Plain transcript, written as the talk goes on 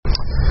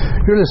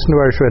You're listening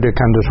to Irish Radio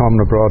Canada at home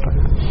and abroad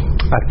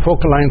at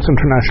Folk Alliance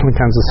International in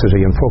Kansas City.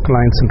 And Folk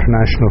Alliance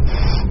International,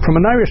 from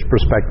an Irish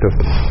perspective,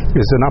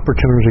 is an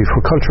opportunity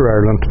for Culture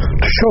Ireland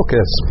to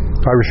showcase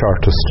Irish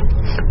artists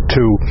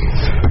to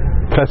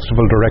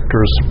festival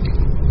directors,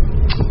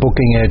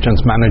 booking agents,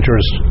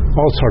 managers,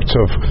 all sorts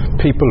of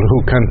people who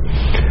can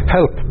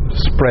help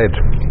spread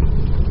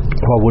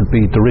what would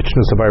be the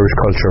richness of Irish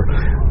culture.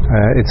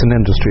 It's an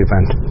industry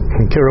event.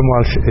 And Ciaran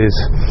Walshe is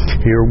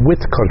here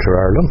with Culture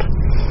Ireland.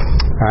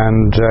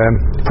 And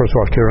first of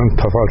all, Ciaran,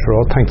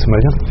 thanks a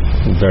million.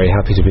 I'm very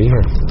happy to be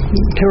here.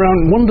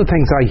 Ciaran, one of the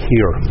things I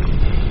hear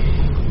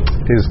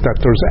is that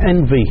there's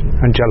envy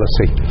and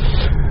jealousy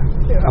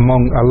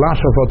among a lot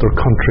of other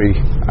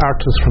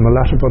artists from a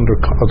lot of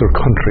other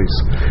countries,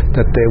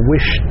 that they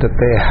wish that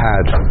they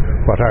had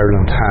what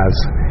Ireland has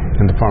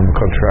in the form of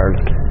Culture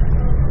Ireland.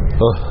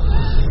 Oh,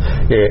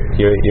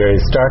 you're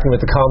starting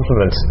with the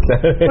compliment.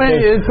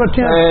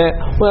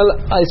 Well,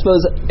 I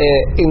suppose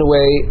in a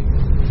way,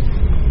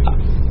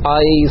 I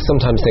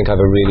sometimes think I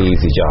have a really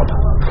easy job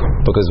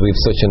because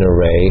we've such an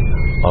array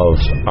of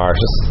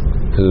artists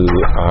who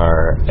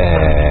are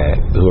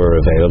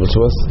available to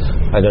us,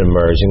 an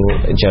emerging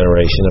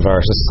generation of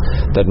artists,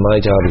 that my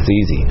job is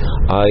easy.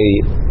 I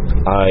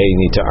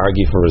need to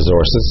argue for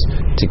resources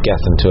to get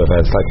them to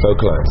events like Folk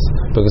Alliance,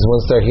 because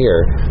once they're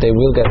here, they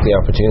will get the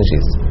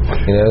opportunities.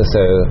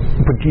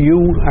 But you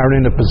are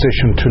in a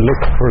position to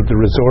look for the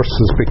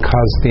resources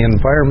because the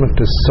environment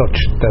is such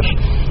that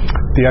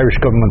the Irish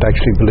government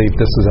actually believe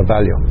this is a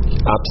value.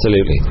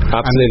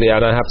 Absolutely.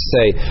 And I have to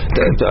say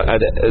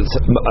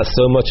that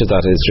so much of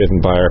that is driven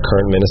by our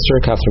current minister,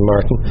 Catherine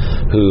Martin,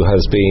 who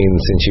has been,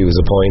 since she was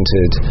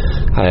appointed,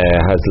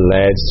 has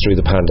led through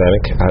the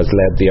pandemic, has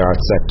led the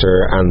arts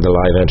sector and the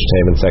live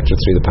entertainment sector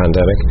through the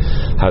pandemic,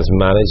 has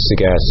managed to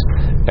get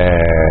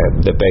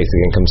the basic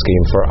income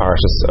scheme for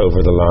artists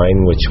over the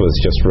line, which was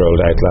just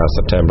rolled out last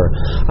September,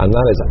 and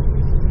that is,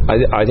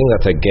 I think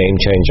that's a game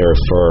changer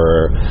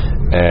for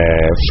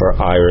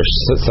Irish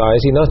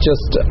society, not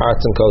just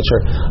arts and culture.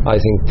 I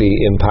think the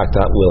impact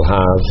that will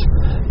have,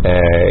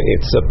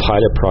 it's a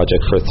pilot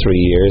project for 3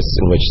 years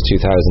in which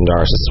 2,000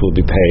 artists will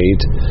be paid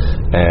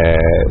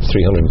 €325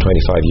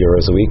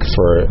 a week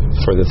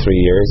for the 3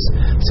 years,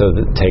 so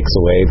that takes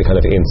away the kind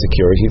of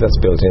insecurity that's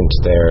built into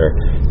their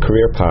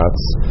career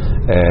paths.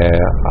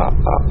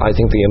 I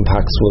think the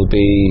impacts will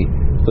be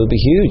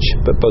huge,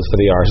 but both for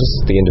the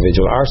artists, the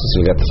individual artists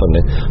who get the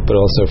funding, but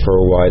also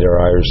for a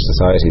wider Irish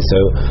society.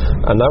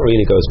 And that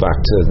really goes back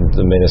to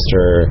the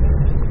minister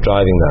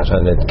driving that,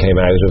 and it came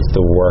out of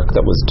the work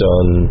that was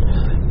done.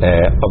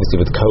 Obviously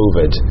with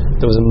COVID,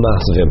 there was a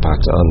massive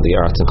impact on the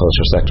arts and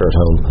culture sector at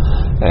home,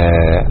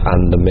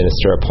 and the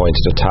minister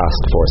appointed a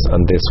task force,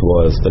 and this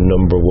was the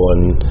number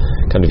one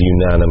kind of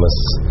unanimous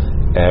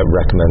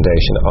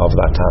recommendation of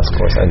that task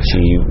force, and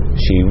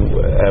she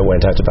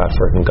went out to bat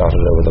for it and got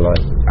it over the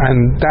line.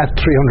 And that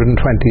 320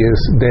 is,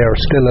 they are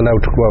still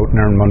allowed to go out and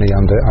earn money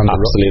on the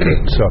absolutely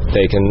road. So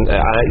they can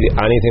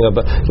anything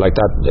about like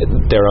that,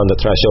 they're on the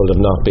threshold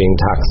of not being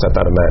taxed at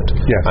that amount.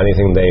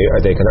 Anything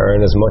they can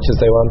earn as much as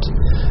they want.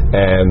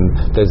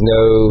 There's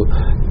no,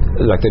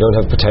 like, they don't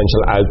have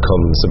potential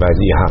outcomes about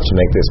you have to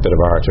make this bit of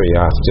art, or you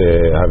have to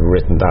have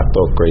written that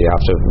book, or you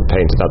have to have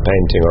painted that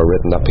painting or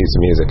written that piece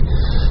of music.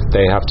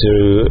 They have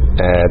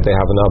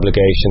an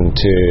obligation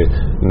to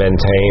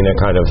maintain a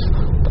kind of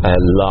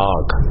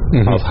log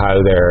of how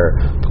their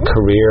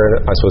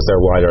career, I suppose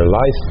their wider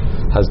life,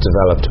 has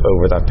developed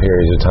over that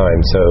period of time.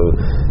 So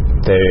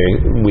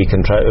we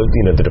can try,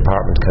 the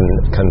department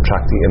can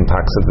track the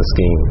impacts of the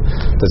scheme.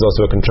 There's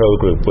also a control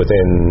group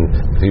within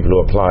the people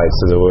who applied,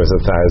 so there was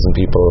 1,000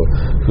 people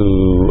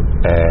who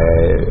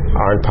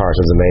aren't part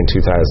of the main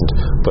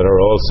 2,000, but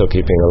are also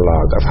keeping a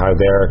log of how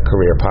their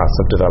career paths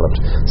have developed.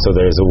 So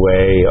there's a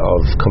way of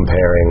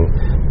comparing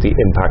the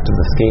impact of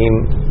the scheme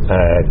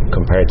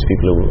compared to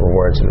people who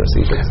weren't in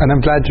receipt. And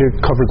I'm glad you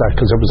covered that,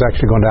 because I was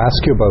actually going to ask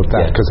you about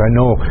that, because I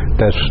know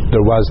that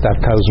there was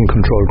that 1,000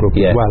 control group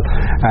as well,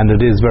 and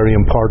it is very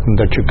important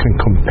that you can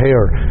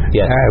compare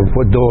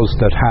with those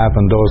that have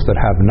and those that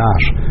have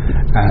not,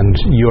 and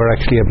you're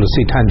actually able to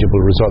see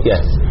tangible results.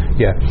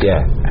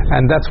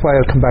 And that's why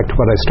I'll come back to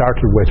what I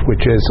started with,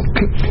 which is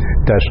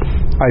that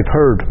I've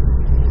heard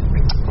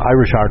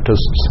Irish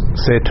artists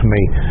say to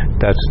me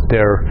that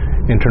their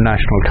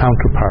international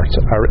counterparts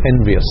are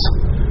envious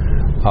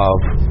of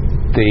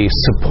the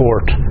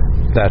support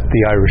that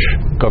the Irish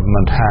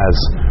government has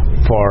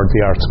for the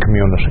arts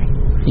community.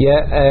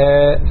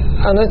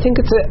 And I think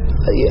it's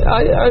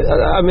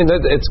I mean,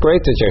 it's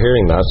great that you're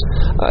hearing that.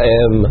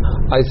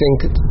 I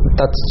think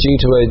that's due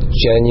to a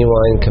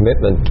genuine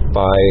commitment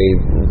by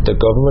the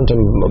government and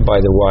by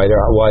the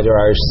wider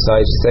Irish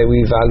society to say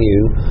we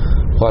value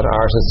what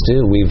artists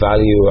do. We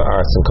value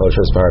arts and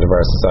culture as part of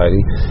our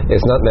society.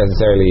 It's not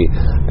necessarily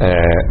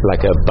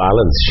like a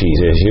balance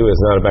sheet issue.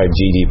 It's not about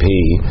GDP.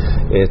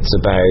 It's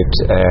about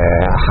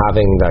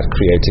having that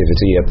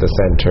creativity at the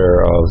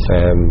centre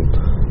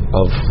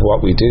of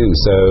what we do.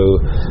 So,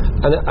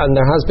 and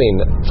there has been,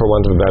 for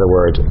want of a better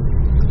word,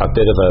 a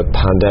bit of a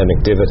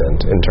pandemic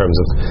dividend in terms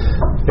of,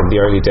 in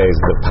the early days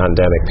of the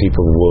pandemic,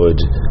 people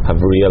would have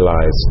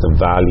realised the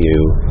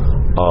value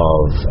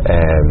of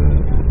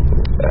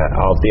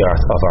the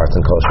arts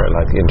and culture,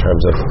 like in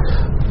terms of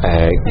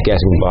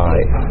getting by.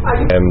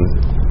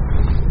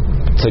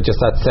 So just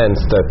that sense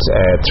that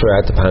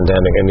throughout the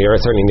pandemic,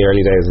 certainly in the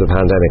early days of the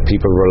pandemic,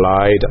 people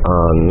relied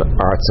on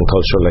arts and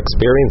cultural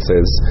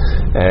experiences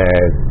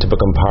to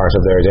become part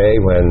of their day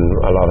when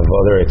a lot of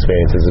other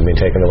experiences have been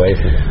taken away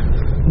from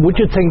them. Would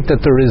you think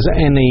that there is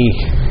any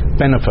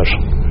benefit,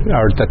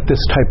 or that this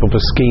type of a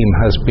scheme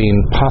has been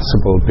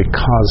possible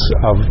because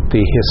of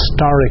the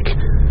historic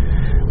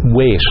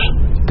weight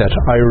that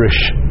Irish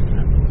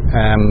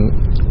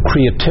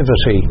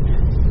creativity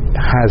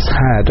has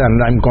had? And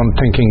I'm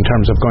thinking in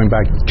terms of going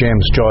back to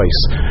James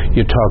Joyce,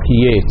 you talk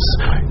Yeats,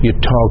 you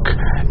talk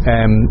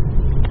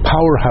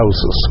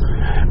powerhouses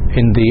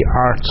in the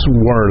arts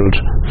world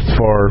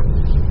for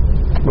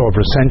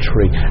over a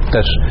century,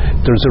 that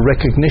there's a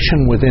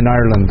recognition within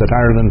Ireland that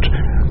Ireland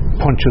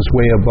punches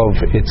way above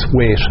its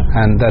weight,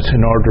 and that in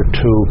order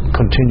to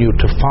continue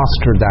to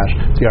foster that,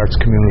 the arts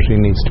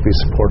community needs to be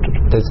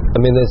supported. There's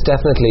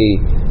definitely,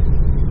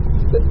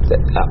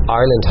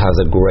 Ireland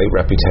has a great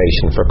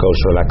reputation for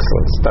cultural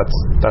excellence.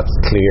 That's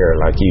clear.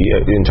 Like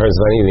in terms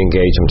of any of the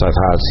engagement I've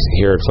had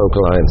here at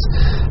Focal Lines,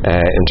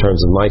 in terms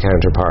of my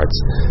counterparts,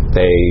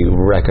 they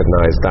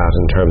recognise that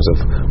in terms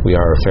of we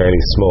are a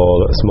fairly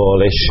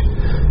smallish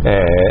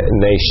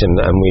nation,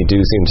 and we do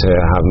seem to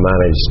have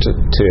managed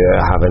to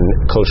have a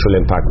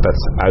cultural impact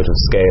that's out of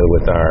scale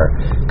with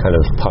our kind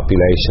of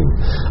population.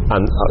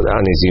 And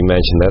as you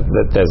mentioned,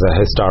 that there's a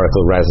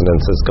historical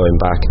resonance that's going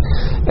back.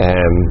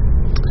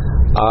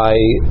 I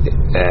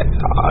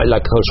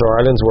like Culture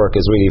Ireland's work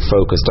is really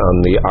focused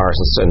on the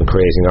artists and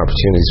creating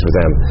opportunities for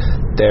them.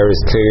 There is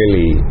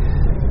clearly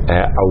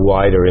a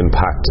wider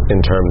impact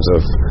in terms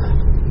of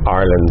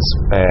Ireland's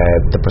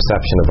the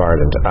perception of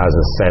Ireland as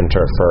a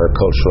centre for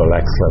cultural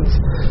excellence.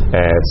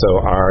 So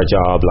our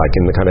job, like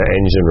in the kind of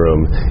engine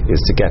room, is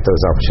to get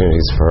those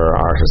opportunities for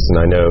artists.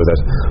 And I know that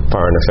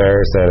Foreign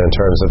Affairs, then, in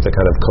terms of the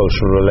kind of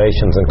cultural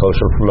relations and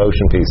cultural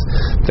promotion piece,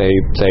 they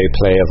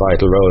play a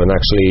vital role. And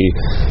actually,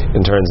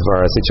 in terms of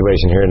our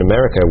situation here in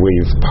America,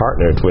 we've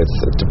partnered with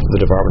the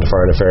Department of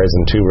Foreign Affairs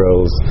in two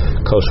roles: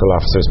 cultural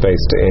officers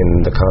based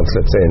in the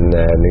consulates in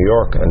New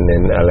York and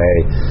in LA.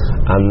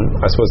 And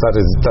I suppose that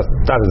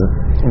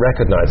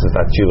recognises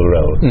that dual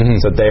role.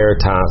 So they're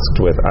tasked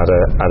with, at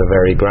a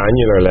very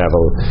granular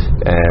level,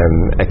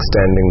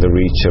 extending the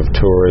reach of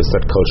tours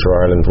that Culture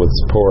Ireland would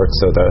support,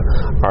 so that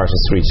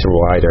artists reach a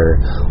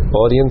wider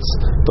audience,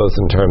 both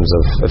in terms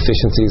of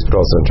efficiencies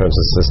but also in terms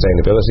of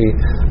sustainability.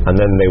 And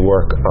then they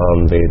work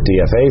on the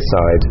DFA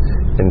side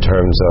in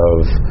terms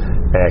of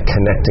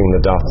connecting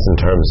the dots in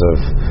terms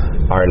of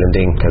Ireland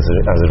Inc., as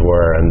it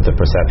were, and the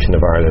perception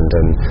of Ireland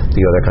and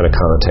the other kind of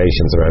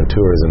connotations around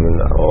tourism and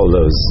all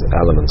those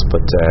elements.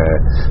 But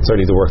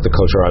certainly the work that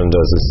Culture Ireland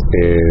does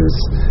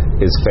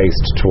is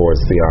faced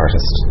towards the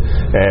artist.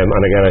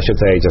 And again, I should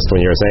say, just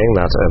when you're saying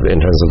that, in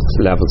terms of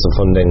levels of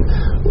funding,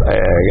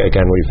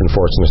 again, we've been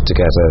fortunate to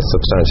get a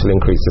substantial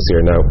increase this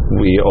year. Now,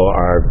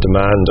 our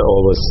demand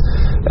always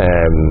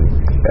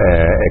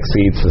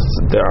exceeds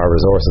our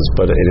resources,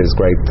 but it is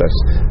great that,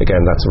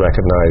 again, that's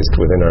recognised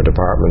within our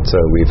department. So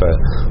we've a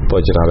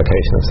budget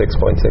allocation of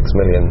 6.6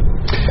 million,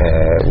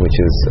 which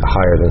is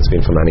higher than it's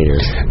been for many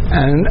years.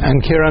 And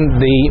Ciaran,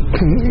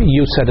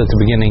 you said at the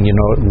beginning,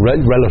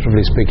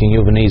 relatively speaking, you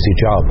have an easy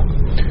job,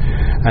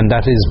 and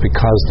that is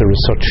because there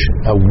is such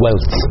a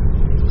wealth.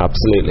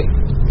 Absolutely,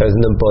 there's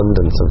an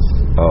abundance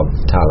of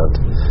talent.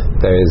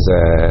 There's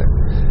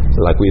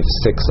like we have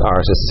 6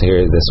 artists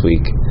here this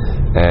week.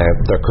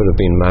 There could have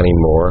been many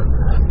more,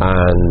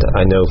 and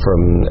I know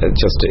from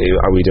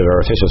we did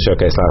our official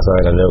showcase last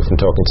night. I know from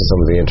talking to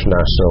some of the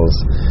internationals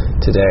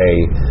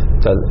today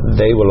that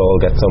they will all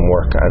get some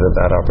work out of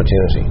that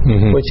opportunity,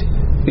 which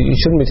you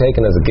shouldn't be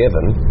taken as a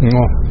given.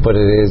 No. But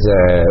it is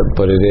a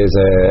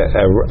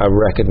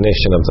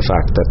recognition of the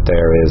fact that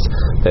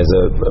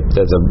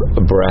there's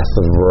a breadth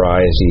of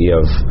variety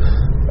of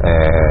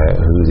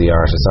who the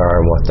artists are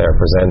and what they're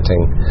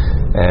presenting.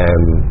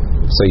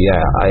 So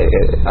yeah,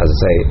 as I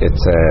say,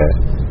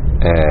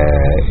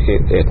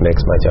 it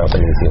makes my job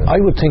an easy one. I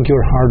would think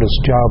your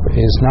hardest job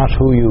is not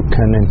who you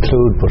can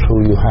include, but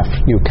who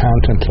you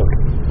can't include.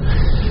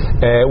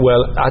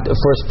 Well,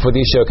 first, for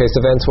these showcase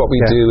events, what we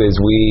do is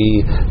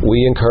we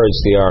encourage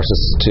the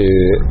artists to,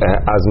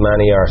 as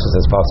many artists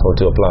as possible,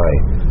 to apply.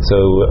 So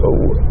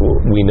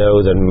we know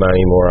that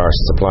many more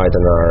artists apply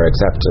than are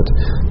accepted.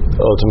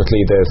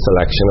 Ultimately, the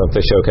selection of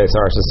the showcase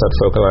artists at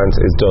Focal Lines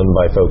is done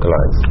by Focal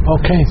Lines.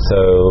 Okay.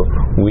 So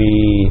we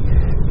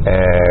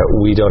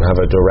we don't have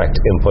a direct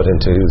input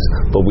into who's,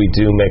 but we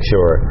do make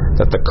sure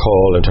that the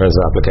call in terms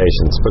of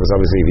applications, because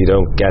obviously if you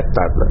don't get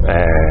that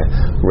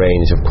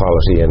range of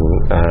quality and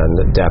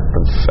depth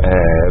of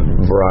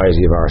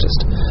variety of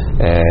artists,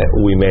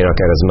 we may not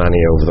get as many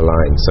over the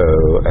line. So,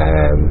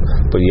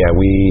 but yeah,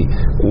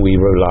 we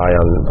rely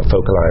on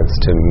Folk Alliance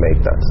to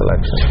make that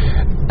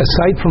selection.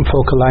 Aside from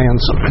Folk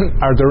Alliance,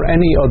 are there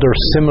any other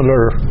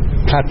similar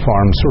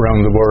platforms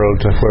around the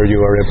world where you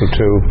are able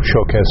to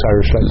showcase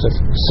Irish music?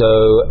 So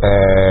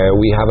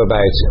we have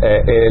about,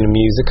 in a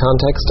music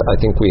context, I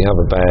think we have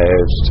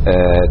about 12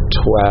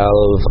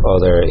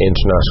 other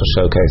international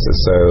showcases.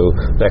 So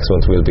next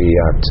month we'll be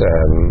at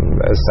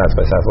South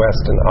by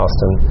Southwest in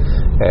Austin.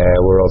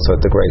 We're also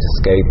at the Great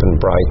Escape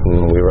in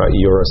Brighton. We were at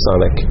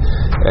Eurosonic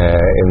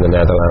in the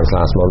Netherlands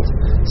last month.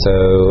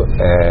 So,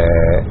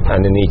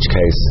 and in each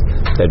case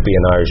there'd be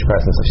an Irish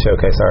presence of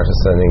showcase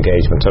artists and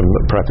engagement. I'm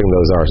prepping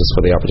those artists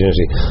for the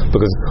opportunity,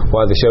 because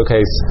while the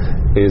showcase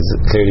is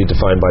clearly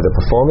defined by the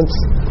performance,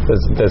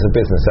 there's a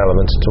business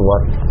element to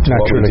what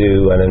we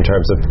do, and in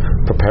terms of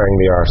preparing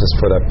the artists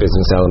for that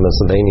business element,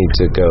 so they need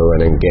to go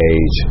and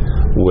engage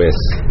with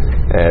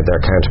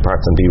their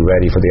counterparts and be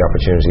ready for the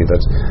opportunity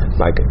that,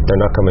 like,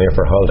 they're not coming here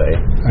for a holiday.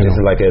 This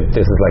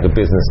is like a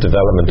business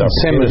development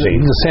opportunity.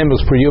 The same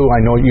as for you. I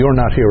know you're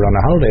not here on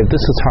a holiday.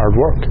 This is hard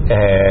work.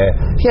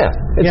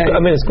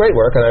 I mean, it's great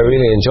work and I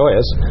really enjoy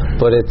it,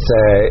 but it's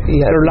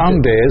they're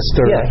long days.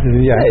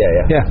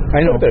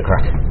 I know. A bit of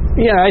crack.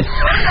 Yeah, it's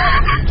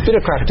a bit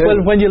of crack too. Well,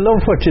 when you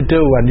love what you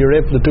do and you're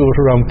able to do it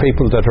around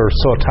people that are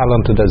so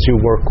talented as you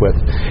work with,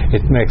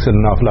 it makes it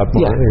an awful lot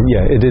more.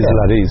 It is a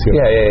lot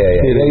easier.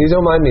 You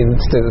don't mind me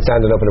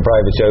standing up in a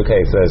private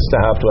showcase at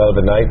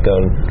 12:30 at night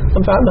going,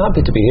 I'm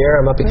happy to be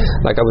here. I'm happy.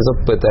 Like, I was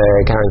up with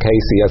Karen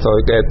Casey. I saw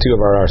two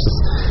of our artists,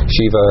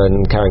 Shiva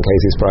and Karen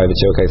Casey's private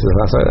showcases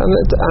last night,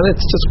 and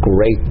it's just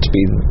great to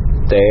be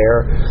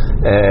there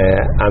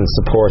and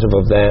supportive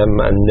of them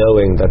and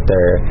knowing that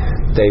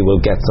they will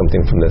get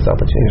something from this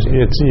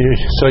opportunity.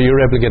 So you're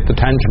able to get the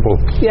tangible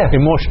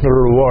emotional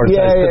rewards,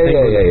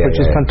 which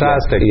is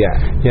fantastic.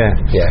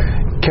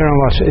 Ciaran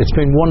Walshe, it's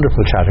been wonderful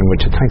chatting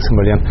with you. Thanks a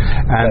million.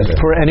 And pleasure.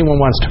 For anyone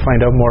who wants to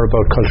find out more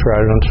about Culture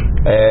Ireland,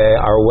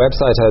 our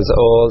website has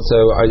also,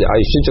 I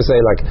should just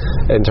say, like,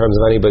 in terms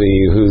of anybody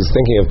who's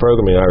thinking of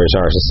programming Irish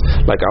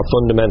artists, like, our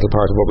fundamental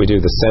part of what we do,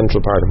 the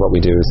central part of what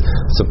we do, is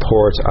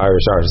support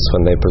Irish artists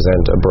when they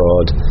present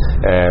abroad.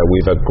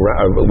 We've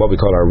what we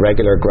call our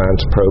regular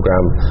grant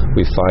program.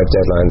 We've 5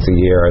 deadlines a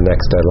year. Our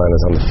next deadline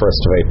is on the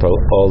 1st of April.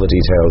 All the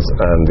details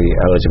and the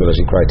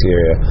eligibility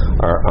criteria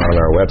are on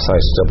our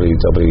website,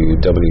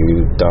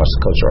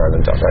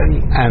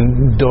 www.cultureireland.ie.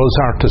 And those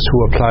artists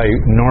who apply,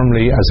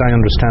 normally, as I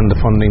understand the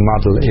funding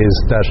model, is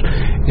that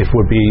it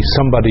would be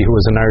somebody who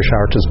is an Irish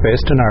artist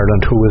based in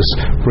Ireland who is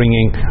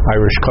bringing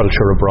Irish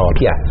culture abroad.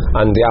 Yeah,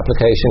 and the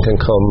application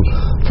can come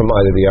from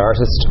either the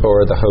artist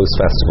or the host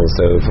festival.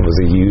 So if it was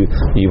a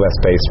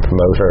US-based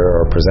promoter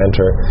or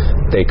presenter,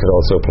 they could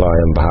also apply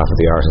on behalf of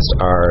the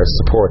artist. Our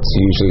supports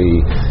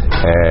usually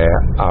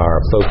are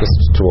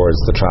focused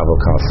towards the travel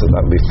costs, so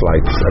that would be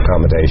flights,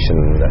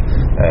 accommodation,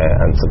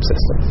 and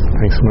subsistence.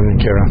 Thanks a million,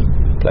 Ciaran.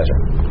 Pleasure.